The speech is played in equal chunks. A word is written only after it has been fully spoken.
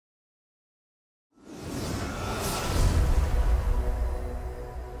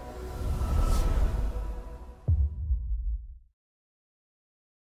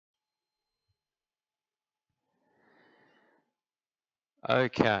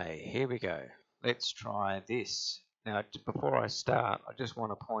Okay, here we go. Let's try this. Now, before I start, I just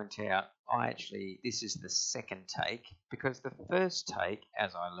want to point out this is the second take because the first take,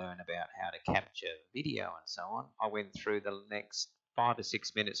 as I learn about how to capture video and so on, I went through the next 5 or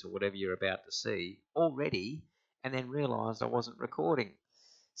 6 minutes or whatever you're about to see already and then realised I wasn't recording.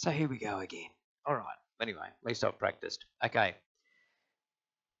 So here we go again. All right. Anyway, at least I've practiced. Okay,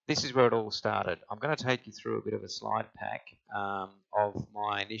 this is where it all started. I'm going to take you through a bit of a slide pack of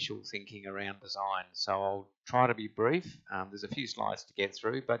my initial thinking around design. So I'll try to be brief. There's a few slides to get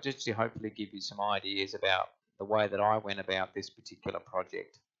through, but just to hopefully give you some ideas about the way that I went about this particular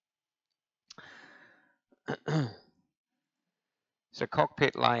project. So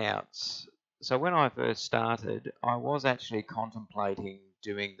cockpit layouts. So when I first started, I was actually contemplating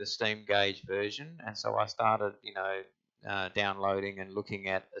doing the steam gauge version, and so I started, downloading and looking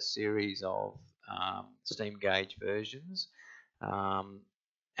at a series of steam gauge versions, um,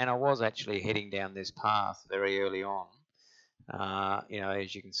 and I was actually heading down this path very early on.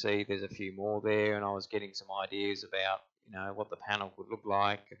 As you can see, there's a few more there, and I was getting some ideas about, what the panel would look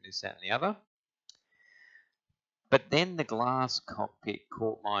like, and this, that, and the other. But then the glass cockpit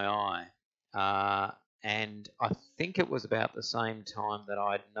caught my eye, and I think it was about the same time that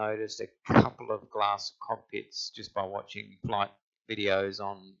I'd noticed a couple of glass cockpits just by watching flight videos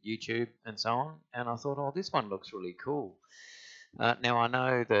on YouTube and so on. And I thought, oh, this one looks really cool. Now I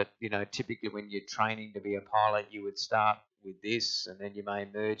know that typically when you're training to be a pilot, you would start with this and then you may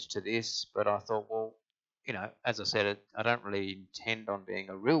merge to this. But I thought, well, as I said, I don't really intend on being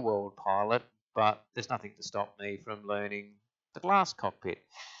a real world pilot, but there's nothing to stop me from learning the glass cockpit.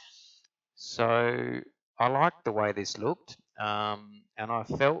 So I liked the way this looked, and I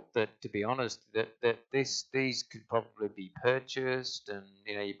felt that, to be honest, that these could probably be purchased, and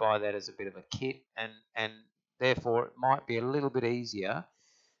you buy that as a bit of a kit, and therefore it might be a little bit easier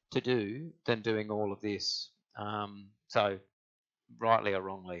to do than doing all of this. So rightly or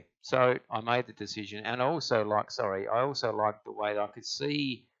wrongly. So I made the decision, and I also liked the way that I could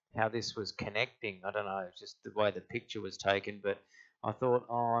see how this was connecting. I don't know, just the way the picture was taken, but I thought,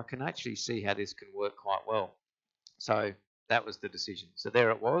 oh, I can actually see how this can work quite well. So that was the decision. So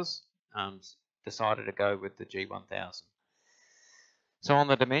there it was. Decided to go with the G1000. So on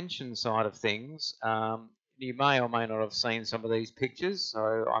the dimension side of things, you may or may not have seen some of these pictures.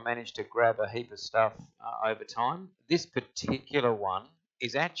 So I managed to grab a heap of stuff over time. This particular one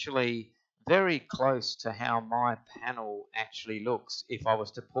is actually very close to how my panel actually looks if I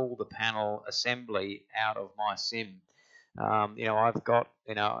was to pull the panel assembly out of my sim. I've got,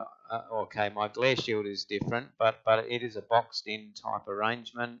 okay, my glare shield is different, but it is a boxed in type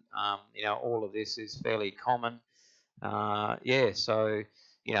arrangement. All of this is fairly common. So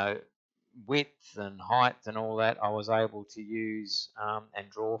width and height and all that I was able to use and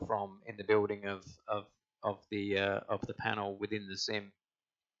draw from in the building of the panel within the sim.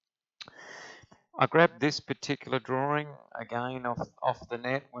 I grabbed this particular drawing again off the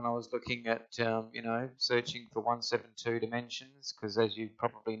net when I was looking at searching for 172 dimensions, because as you've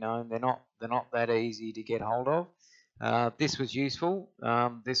probably known, they're not that easy to get hold of. This was useful.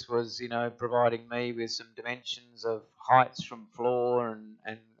 This was, providing me with some dimensions of heights from floor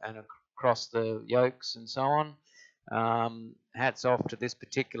and across the yokes and so on. Hats off to this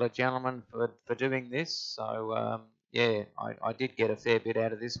particular gentleman for doing this. So, I did get a fair bit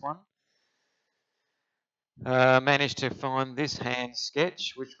out of this one. Managed to find this hand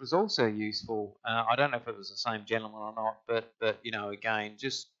sketch, which was also useful. I don't know if it was the same gentleman or not, but again,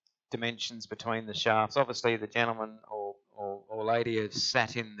 just dimensions between the shafts. Obviously, the gentleman or lady has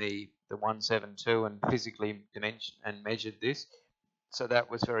sat in the 172 and physically dimensioned and measured this, so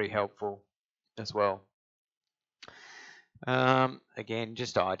that was very helpful as well. Again,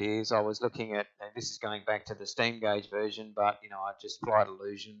 just ideas. I was looking at, and this is going back to the steam gauge version, but I just Flight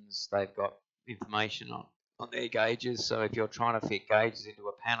Illusions. They've got information on their gauges, so if you're trying to fit gauges into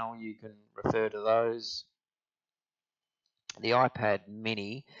a panel, you can refer to those. The iPad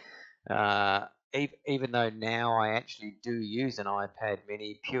Mini, even though now I actually do use an iPad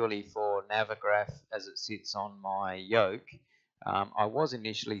Mini purely for Navigraph as it sits on my yoke, I was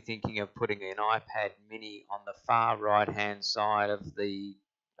initially thinking of putting an iPad Mini on the far right-hand side of the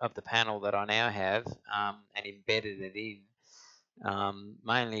panel that I now have, and embedded it in,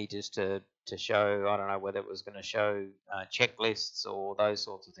 mainly just to show. I don't know whether it was going to show checklists or those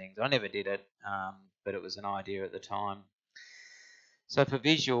sorts of things. I never did it, but it was an idea at the time. So for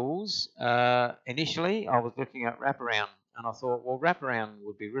visuals, initially I was looking at wraparound, and I thought, well, wraparound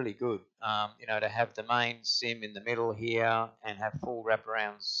would be really good, to have the main sim in the middle here and have full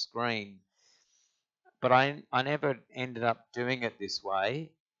wraparound screen. but I never ended up doing it this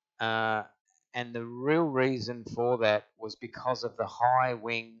way. Uh, and the real reason for that was because of the high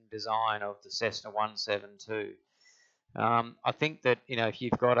wing design of the Cessna 172. I think that if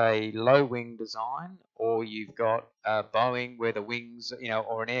you've got a low wing design, or you've got a Boeing where the wings,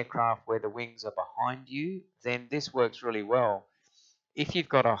 or an aircraft where the wings are behind you, then this works really well. If you've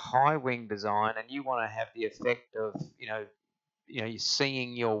got a high wing design and you want to have the effect of you're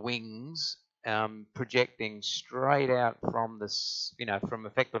seeing your wings projecting straight out from this, from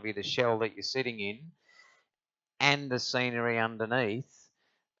effectively the shell that you're sitting in, and the scenery underneath.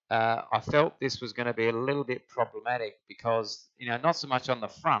 I felt this was going to be a little bit problematic because, not so much on the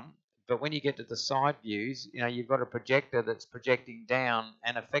front, but when you get to the side views, you've got a projector that's projecting down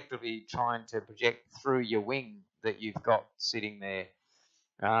and effectively trying to project through your wing that you've got sitting there.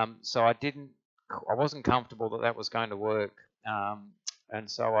 So I wasn't comfortable that that was going to work. And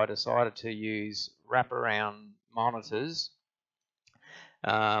so I decided to use wraparound monitors,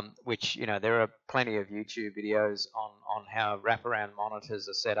 which, there are plenty of YouTube videos on how wraparound monitors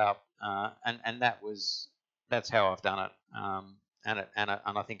are set up, and that's how I've done it,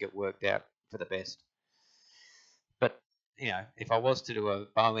 and I think it worked out for the best. But if I was to do a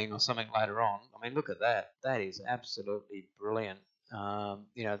Boeing or something later on, I mean, look at that. That is absolutely brilliant.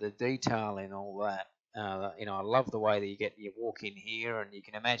 The detail in all that. I love the way that you walk in here and you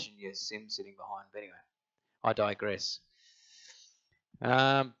can imagine your sim sitting behind. But anyway, I digress.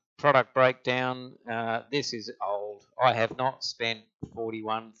 Product breakdown. This is old. I have not spent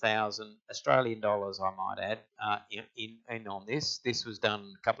 41,000 Australian dollars, I might add, in on this. This was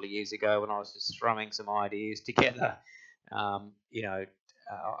done a couple of years ago when I was just throwing some ideas together.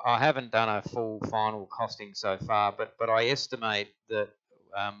 I haven't done a full final costing so far, but I estimate that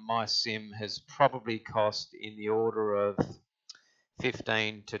my sim has probably cost in the order of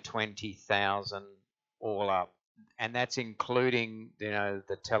 15 to 20,000 all up, and that's including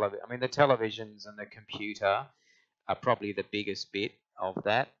the television. I mean, the televisions and the computer are probably the biggest bit of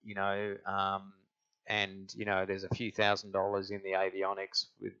that. And there's a few $1,000s in the avionics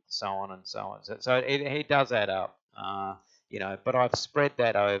with so on and so on. So it does add up. But I've spread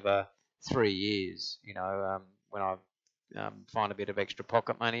that over 3 years. When I find a bit of extra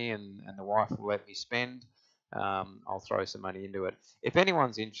pocket money and the wife will let me spend, I'll throw some money into it. If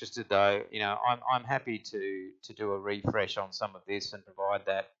anyone's interested, though, I'm happy to do a refresh on some of this and provide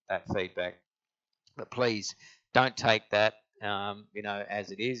that feedback. But please don't take that,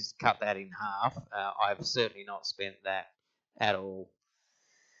 as it is. Cut that in half. I've certainly not spent that at all.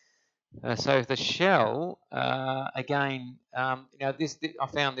 So the shell, again, this I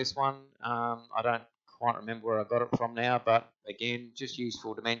found this one. I don't quite remember where I got it from now, but again, just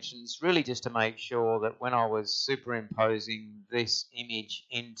useful dimensions, really just to make sure that when I was superimposing this image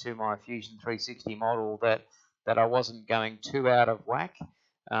into my Fusion 360 model, that I wasn't going too out of whack.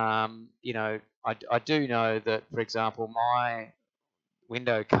 I do know that, for example, my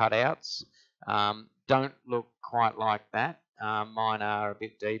window cutouts don't look quite like that. Mine are a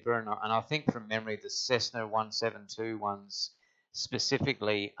bit deeper, and I think from memory the Cessna 172 ones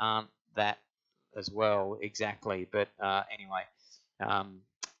specifically aren't that as well exactly. But anyway,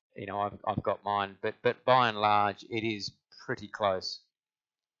 I've got mine, but by and large it is pretty close.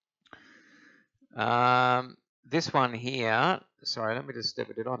 This one here, sorry, let me just step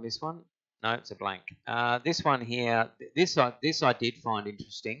it. Did I miss one? No, it's a blank. This one here, this I did find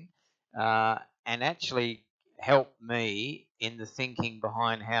interesting, and actually helped me in the thinking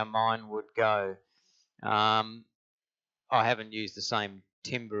behind how mine would go. I haven't used the same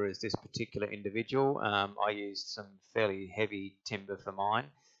timber as this particular individual. I used some fairly heavy timber for mine,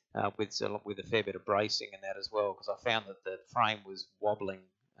 with a fair bit of bracing and that as well, because I found that the frame was wobbling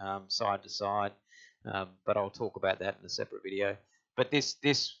side to side. But I'll talk about that in a separate video. But this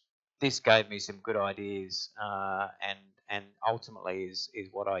gave me some good ideas, and ultimately is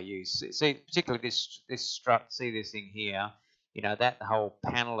what I use. See, particularly this strut. See this thing here. That whole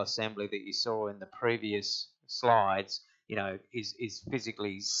panel assembly that you saw in the previous slides. Is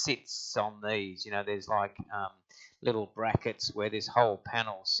physically sits on these. There's like little brackets where this whole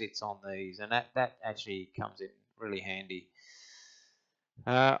panel sits on these, and that actually comes in really handy.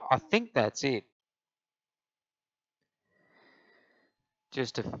 I think that's it.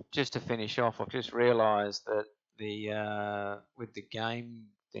 Just to finish off, I've just realised that the with the game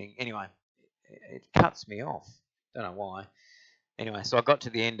thing. Anyway, it cuts me off. Don't know why. Anyway, so I got to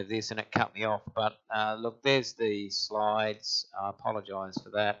the end of this and it cut me off. But look, there's the slides. I apologise for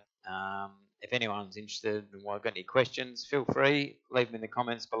that. If anyone's interested and got any questions, feel free, leave them in the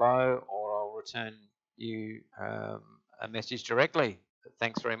comments below, or I'll return you a message directly.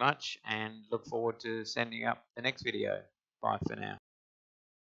 thanks very much and look forward to sending up the next video. Bye for now.